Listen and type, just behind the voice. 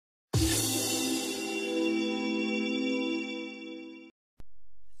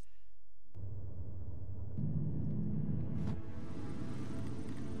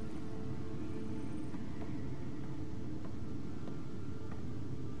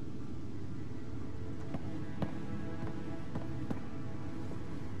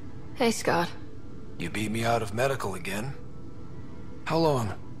Hey, Scott. You beat me out of medical again. How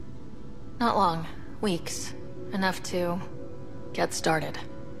long? Not long. Weeks. Enough to get started.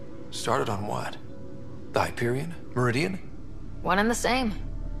 Started on what? The Hyperion? Meridian? One and the same.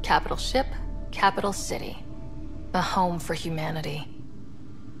 Capital ship, capital city. The home for humanity.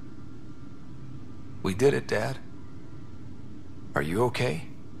 We did it, Dad. Are you okay?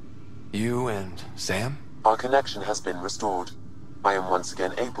 You and Sam? Our connection has been restored. I am once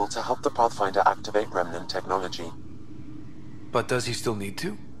again able to help the Pathfinder activate Remnant technology. But does he still need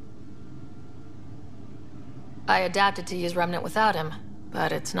to? I adapted to use Remnant without him,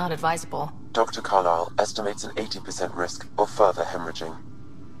 but it's not advisable. Dr. Carlyle estimates an 80% risk of further hemorrhaging.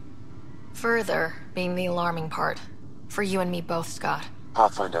 Further being the alarming part. For you and me both, Scott.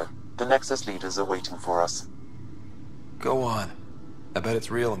 Pathfinder, the Nexus leaders are waiting for us. Go on. I bet it's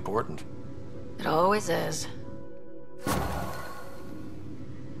real important. It always is.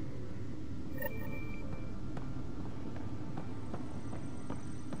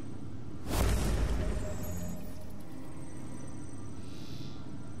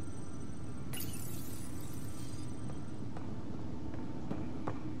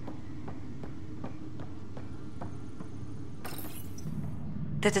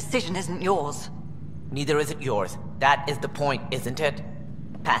 The decision isn't yours. Neither is it yours. That is the point, isn't it?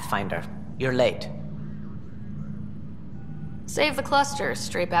 Pathfinder, you're late. Save the cluster,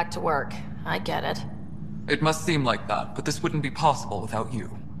 straight back to work. I get it. It must seem like that, but this wouldn't be possible without you.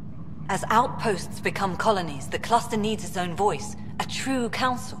 As outposts become colonies, the cluster needs its own voice, a true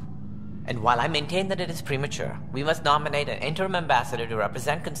council. And while I maintain that it is premature, we must nominate an interim ambassador to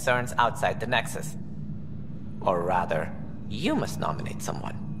represent concerns outside the Nexus. Or rather, you must nominate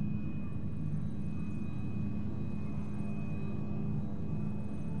someone.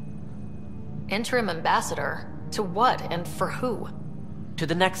 Interim ambassador? To what and for who? To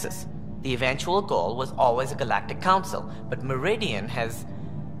the Nexus. The eventual goal was always a galactic council, but Meridian has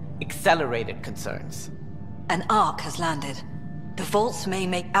accelerated concerns. An ark has landed. The vaults may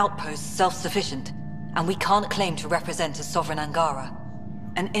make outposts self-sufficient, and we can't claim to represent a sovereign Angara.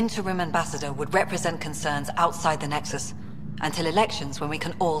 An interim ambassador would represent concerns outside the Nexus, until elections when we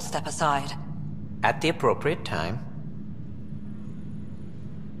can all step aside. At the appropriate time.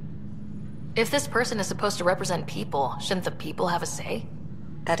 If this person is supposed to represent people, shouldn't the people have a say?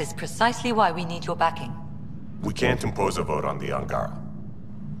 That is precisely why we need your backing. We can't impose a vote on the Angara.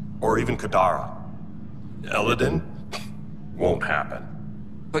 Or even Kadara. Eladin? Won't happen.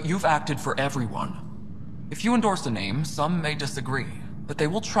 But you've acted for everyone. If you endorse a name, some may disagree, but they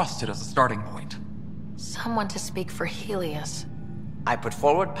will trust it as a starting point. Someone to speak for Heleus. I put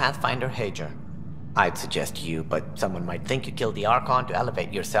forward Pathfinder Hager. I'd suggest you, but someone might think you killed the Archon to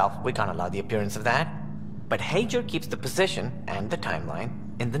elevate yourself. We can't allow the appearance of that. But Hager keeps the position, and the timeline,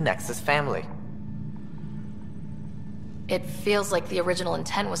 in the Nexus family. It feels like the original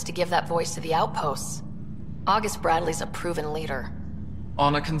intent was to give that voice to the outposts. August Bradley's a proven leader.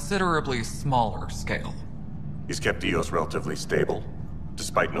 On a considerably smaller scale. He's kept EOS relatively stable,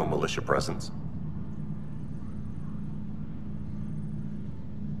 despite no militia presence.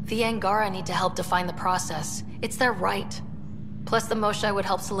 The Angara need to help define the process. It's their right. Plus the Moshae would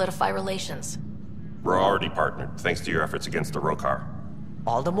help solidify relations. We're already partnered, thanks to your efforts against the Rokar.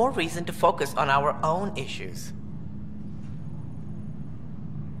 All the more reason to focus on our own issues.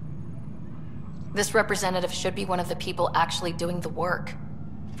 This representative should be one of the people actually doing the work.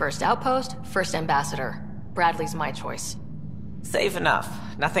 First outpost, first ambassador. Bradley's my choice. Safe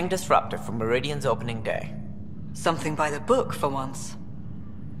enough. Nothing disruptive from Meridian's opening day. Something by the book, for once.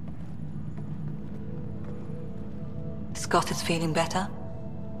 Scott is feeling better?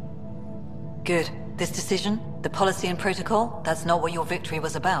 Good. This decision, the policy and protocol, that's not what your victory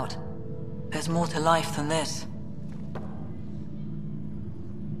was about. There's more to life than this.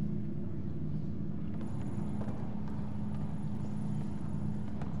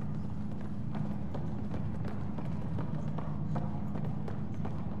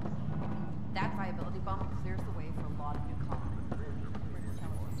 That viability bump clears the way for a lot of new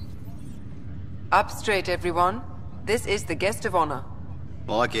colonists. Up straight, everyone. This is the guest of honor.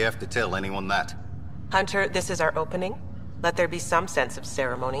 Like you have to tell anyone that. Hunter, this is our opening. Let there be some sense of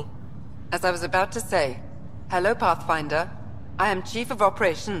ceremony. As I was about to say, hello, Pathfinder. I am Chief of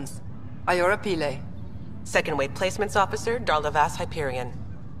Operations, Ayora Pile. Second Wave Placements Officer, Darlavas Hyperion.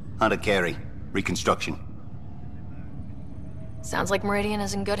 Hunter Carey, Reconstruction. Sounds like Meridian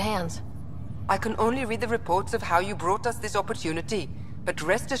is in good hands. I can only read the reports of how you brought us this opportunity, but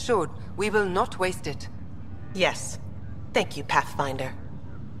rest assured, we will not waste it. Yes. Thank you, Pathfinder.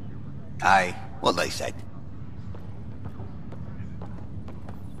 Aye, what they said.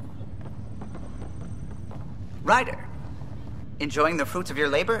 Ryder, enjoying the fruits of your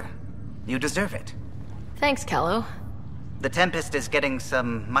labor? You deserve it. Thanks, Kello. The Tempest is getting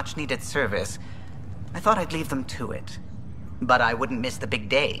some much-needed service. I thought I'd leave them to it. But I wouldn't miss the big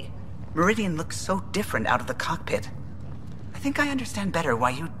day. Meridian looks so different out of the cockpit. I think I understand better why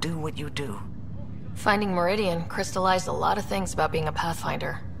you do what you do. Finding Meridian crystallized a lot of things about being a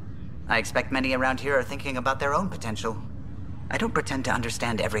Pathfinder. I expect many around here are thinking about their own potential. I don't pretend to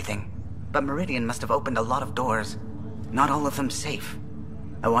understand everything, but Meridian must have opened a lot of doors. Not all of them safe.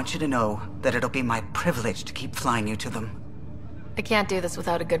 I want you to know that it'll be my privilege to keep flying you to them. I can't do this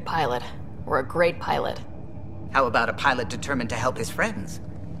without a good pilot. Or a great pilot. How about a pilot determined to help his friends?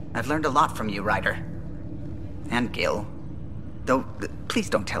 I've learned a lot from you, Ryder. And Gil. Though, please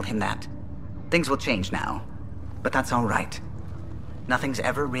don't tell him that. Things will change now. But that's all right. Nothing's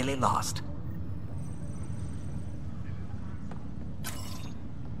ever really lost.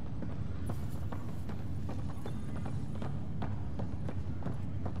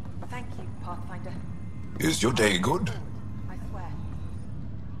 Thank you, Pathfinder. Is your day good? I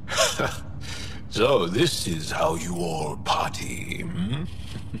swear. So this is how you all party, hmm?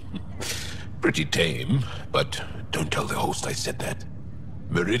 Pretty tame, but don't tell the host I said that.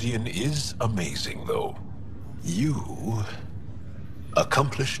 Meridian is amazing, though. You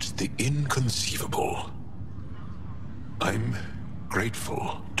accomplished the inconceivable. I'm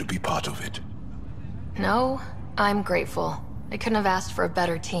grateful to be part of it. No, I'm grateful. I couldn't have asked for a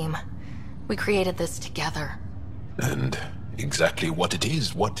better team. We created this together. And exactly what it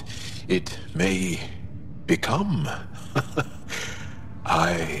is, what it may become.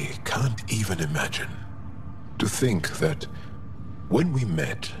 I can't even imagine. To think that when we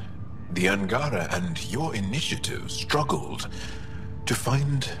met, the Angara and your initiative struggled to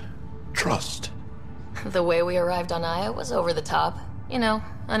find trust. The way we arrived on Aya was over the top. You know,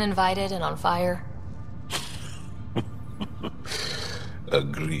 uninvited and on fire.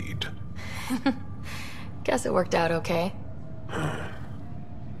 Agreed. Guess it worked out okay.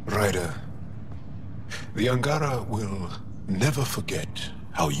 Ryder, the Angara will never forget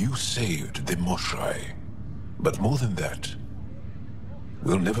how you saved the Moshai. But more than that,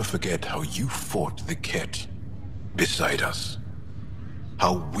 we'll never forget how you fought the Ket beside us.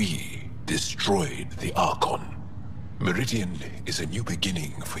 How we destroyed the Archon. Meridian is a new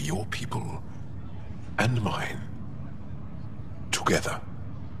beginning for your people and mine. Together.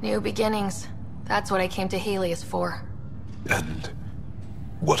 New beginnings. That's what I came to Heleus for. And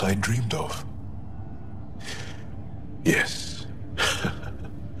what I dreamed of. Yes.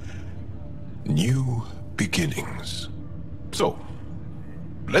 New beginnings. So,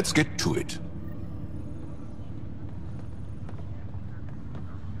 let's get to it.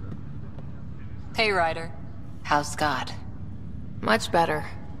 Hey, Ryder. How's Scott? Much better.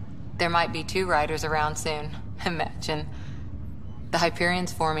 There might be 2 Ryders around soon. Imagine. The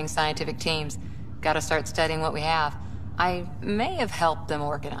Hyperion's forming scientific teams. Gotta start studying what we have. I may have helped them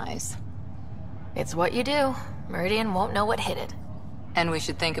organize. It's what you do. Meridian won't know what hit it. And we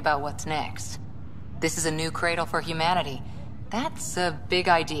should think about what's next. This is a new cradle for humanity. That's a big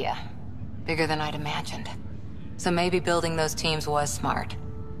idea. Bigger than I'd imagined. So maybe building those teams was smart.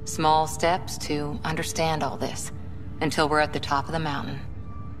 Small steps to understand all this. Until we're at the top of the mountain.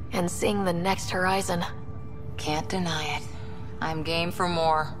 And seeing the next horizon. Can't deny it. I'm game for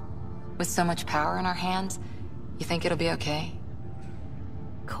more. With so much power in our hands, you think it'll be okay?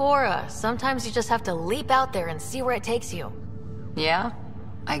 Cora, sometimes you just have to leap out there and see where it takes you. Yeah?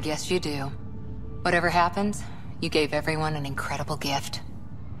 I guess you do. Whatever happens, you gave everyone an incredible gift.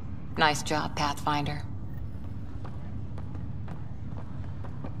 Nice job, Pathfinder.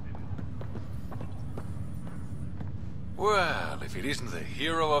 Well, if it isn't the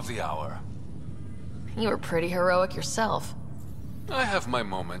hero of the hour. You were pretty heroic yourself. I have my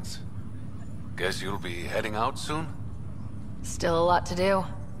moments. Guess you'll be heading out soon? Still a lot to do.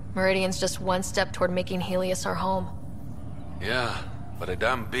 Meridian's just one step toward making Heleus our home. Yeah, but a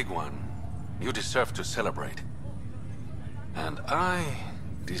damn big one. You deserve to celebrate. And I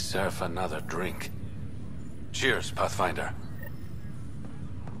deserve another drink. Cheers, Pathfinder.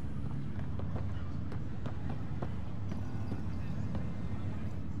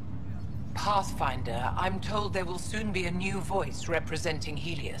 Pathfinder, I'm told there will soon be a new voice representing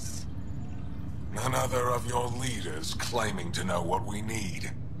Heleus. Another of your leaders claiming to know what we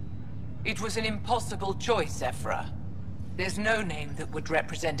need. It was an impossible choice, Ephra. There's no name that would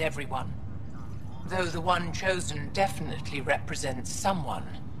represent everyone. Though the one chosen definitely represents someone.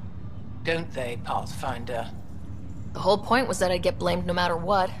 Don't they, Pathfinder? The whole point was that I'd get blamed no matter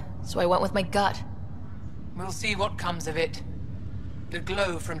what, so I went with my gut. We'll see what comes of it. The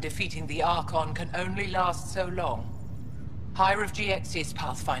glow from defeating the Archon can only last so long. Higher of GX's,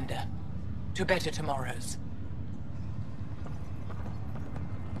 Pathfinder. To better tomorrows.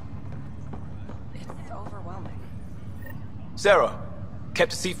 It's overwhelming. Sarah,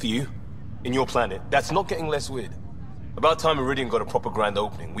 kept a seat for you. In your planet. That's not getting less weird. About time Meridian got a proper grand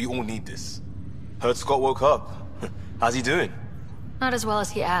opening. We all need this. Heard Scott woke up. How's he doing? Not as well as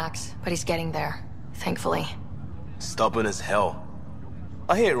he acts, but he's getting there. Thankfully. Stubborn as hell.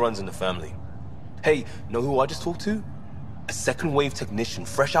 I hear it runs in the family. Hey, know who I just talked to? A second wave technician,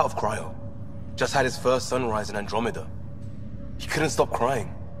 fresh out of cryo. Just had his first sunrise in Andromeda. He couldn't stop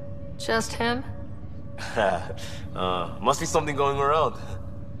crying. Just him? Must be something going around.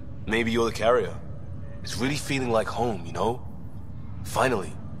 Maybe you're the carrier. It's really feeling like home, you know?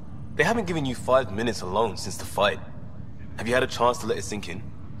 Finally. They haven't given you 5 minutes alone since the fight. Have you had a chance to let it sink in?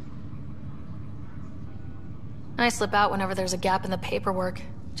 I slip out whenever there's a gap in the paperwork,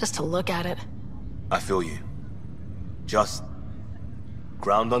 just to look at it. I feel you. Just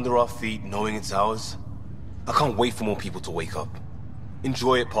ground under our feet, knowing it's ours. I can't wait for more people to wake up.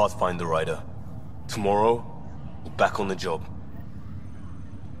 Enjoy it, Pathfinder Rider. Tomorrow, we're back on the job.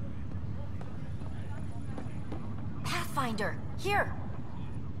 Pathfinder, here.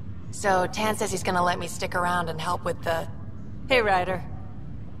 So, Tan says he's gonna let me stick around and help with the... Hey, Ryder.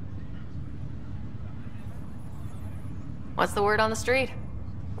 What's the word on the street?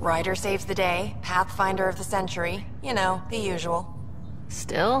 Ryder saves the day, Pathfinder of the century. You know, the usual.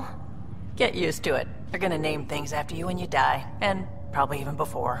 Still? Get used to it. They're gonna name things after you when you die. And probably even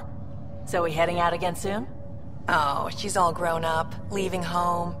before. So we heading out again soon? Oh, she's all grown up, leaving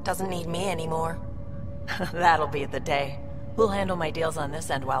home, doesn't need me anymore. That'll be the day. We'll handle my deals on this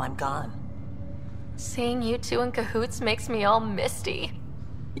end while I'm gone. Seeing you two in cahoots makes me all misty.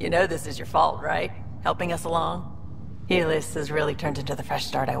 You know this is your fault, right? Helping us along? Heleus has really turned into the fresh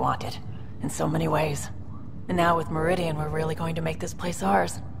start I wanted. In so many ways. And now with Meridian, we're really going to make this place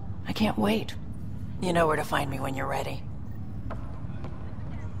ours. I can't wait. You know where to find me when you're ready.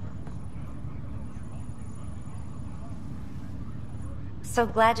 So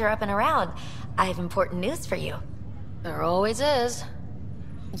glad you're up and around. I have important news for you. There always is.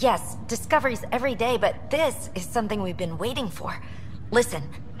 Yes, discoveries every day, but this is something we've been waiting for. Listen.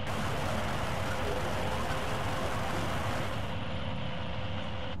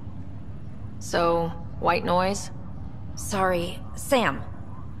 So, white noise? Sorry, Sam.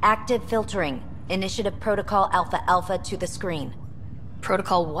 Active filtering. Initiative Protocol Alpha Alpha to the screen.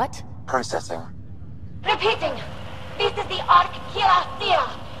 Protocol what? Processing. Repeating. This is the Arc Kira.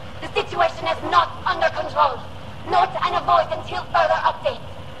 The situation is not under control. Note and avoid until further update.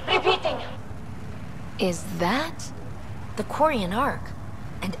 Repeating. Is that? The Quarian Arc.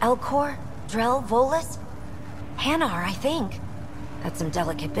 And Elcor, Drell, Volus? Hanar, I think. That's some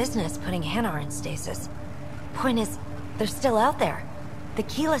delicate business, putting Hanar in stasis. Point is, they're still out there. The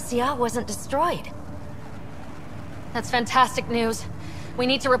Kila Sia wasn't destroyed. That's fantastic news. We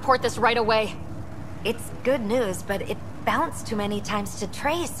need to report this right away. It's good news, but it bounced too many times to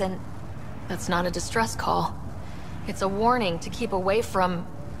trace and... That's not a distress call. It's a warning to keep away from...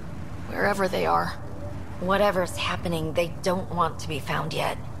 wherever they are. Whatever's happening, they don't want to be found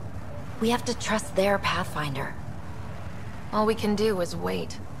yet. We have to trust their Pathfinder. All we can do is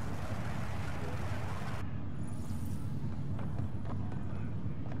wait.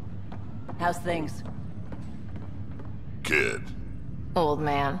 How's things? Kid. Old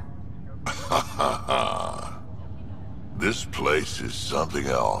man. Ha ha ha. This place is something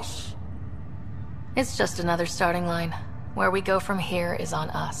else. It's just another starting line. Where we go from here is on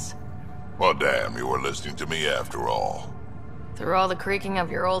us. Well, damn, you were listening to me after all. Through all the creaking of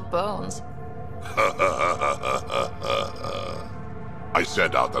your old bones. I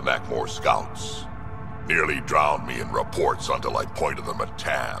sent out the Nakmor scouts. Nearly drowned me in reports until I pointed them at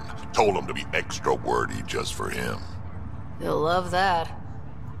Tan. Told him to be extra wordy just for him. He'll love that.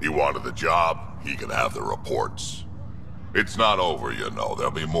 He wanted the job, he can have the reports. It's not over, you know.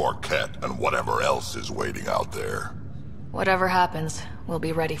 There'll be more Ket and whatever else is waiting out there. Whatever happens, we'll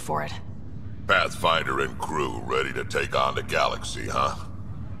be ready for it. Pathfinder and crew ready to take on the galaxy, huh?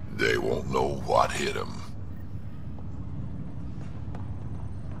 They won't know what hit them.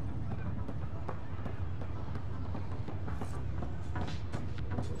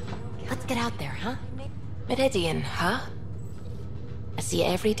 Let's get out there, huh? Meridian, huh? I see it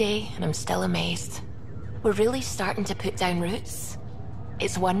every day, and I'm still amazed. We're really starting to put down roots.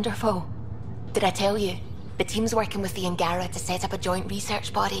 It's wonderful. Did I tell you? The team's working with the Angara to set up a joint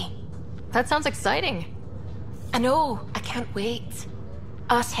research body. That sounds exciting. I know. I can't wait.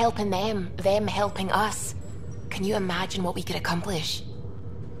 Us helping them helping us. Can you imagine what we could accomplish?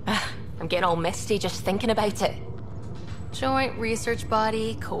 I'm getting all misty just thinking about it. Joint research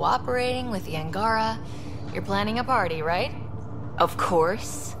body, cooperating with the Angara. You're planning a party, right? Of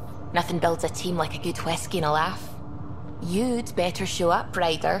course. Nothing builds a team like a good whiskey and a laugh. You'd better show up,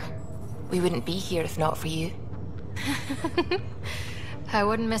 Ryder. We wouldn't be here if not for you. I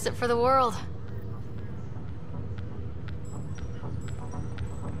wouldn't miss it for the world.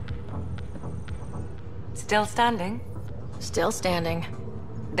 Still standing? Still standing.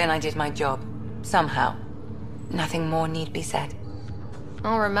 Then I did my job. Somehow. Nothing more need be said.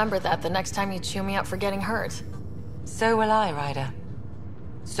 I'll remember that the next time you chew me up for getting hurt. So will I, Ryder.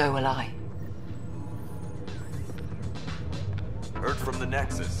 So will I. Heard from the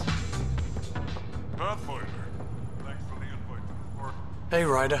Nexus. Pathfinder, thanks for the invite to the party. Hey,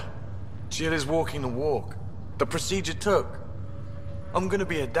 Ryder. Jill is walking the walk. The procedure took. I'm gonna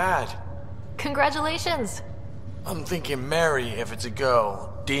be a dad. Congratulations! I'm thinking Mary if it's a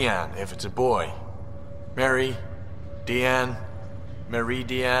girl, Deanne if it's a boy. Mary, Deanne, Marie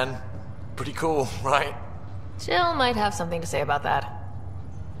Deanne. Pretty cool, right? Jill might have something to say about that.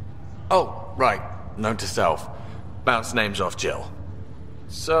 Oh, right. Note to self. Bounce names off Jill.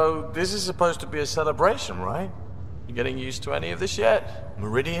 So, this is supposed to be a celebration, right? You getting used to any of this yet?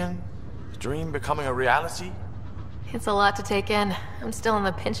 Meridian? The dream becoming a reality? It's a lot to take in. I'm still in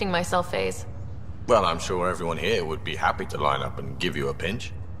the pinching myself phase. Well, I'm sure everyone here would be happy to line up and give you a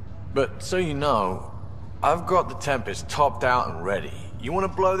pinch. But so you know, I've got the Tempest topped out and ready. You want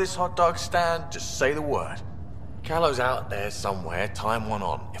to blow this hot dog stand? Just say the word. Callow's out there somewhere, time one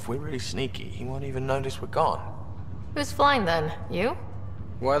on. If we're really sneaky, he won't even notice we're gone. Who's flying then? You?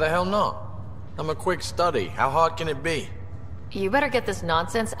 Why the hell not? I'm a quick study. How hard can it be? You better get this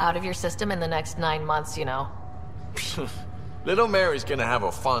nonsense out of your system in the next 9 months, you know. Little Mary's gonna have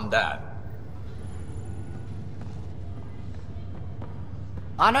a fun dad.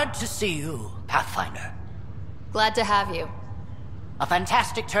 Honored to see you, Pathfinder. Glad to have you. A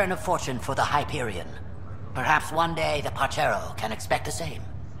fantastic turn of fortune for the Hyperion. Perhaps one day the Partero can expect the same.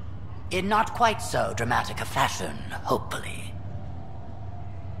 In not quite so dramatic a fashion, hopefully.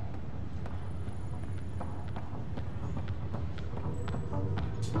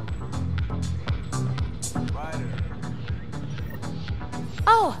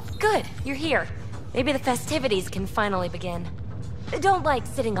 Oh, good. You're here. Maybe the festivities can finally begin. Don't like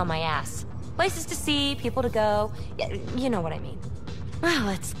sitting on my ass. Places to see, people to go. You know what I mean. Well,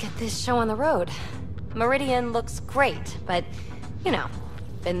 let's get this show on the road. Meridian looks great, but, you know,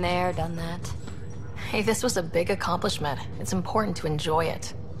 been there, done that. Hey, this was a big accomplishment. It's important to enjoy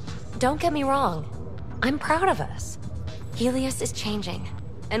it. Don't get me wrong. I'm proud of us. Heleus is changing,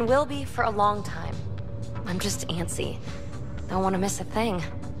 and will be for a long time. I'm just antsy. Don't want to miss a thing.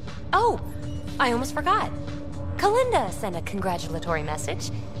 Oh, I almost forgot. Kalinda sent a congratulatory message.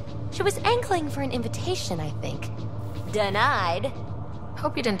 She was angling for an invitation, I think. Denied.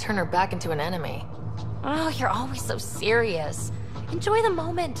 Hope you didn't turn her back into an enemy. Oh, you're always so serious. Enjoy the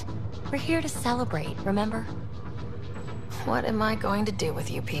moment. We're here to celebrate, remember? What am I going to do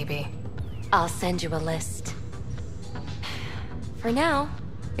with you, PB? I'll send you a list. For now,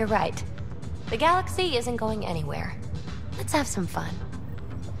 you're right. The galaxy isn't going anywhere. Let's have some fun.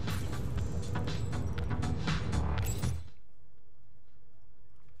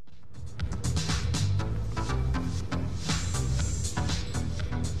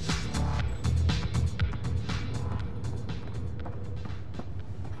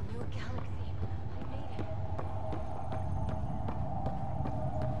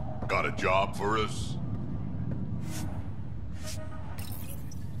 Got a job for us?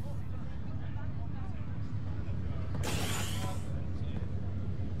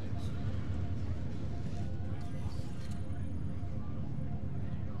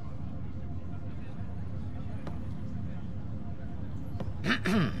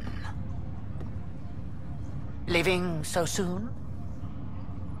 Leaving so soon?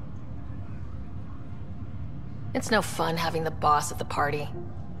 It's no fun having the boss at the party.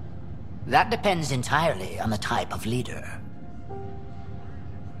 That depends entirely on the type of leader.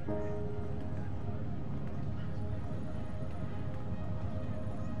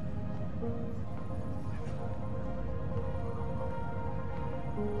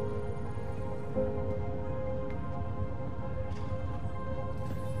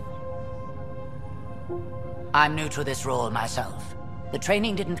 I'm new to this role myself. The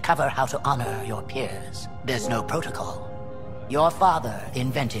training didn't cover how to honor your peers. There's no protocol. Your father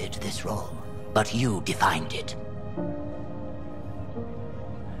invented this role, but you defined it.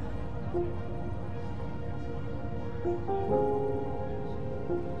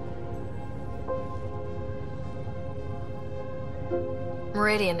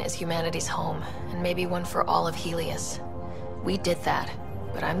 Meridian is humanity's home, and maybe one for all of Heleus. We did that,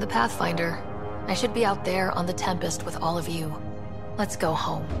 but I'm the Pathfinder. I should be out there on the Tempest with all of you. Let's go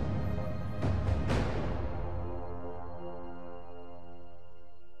home.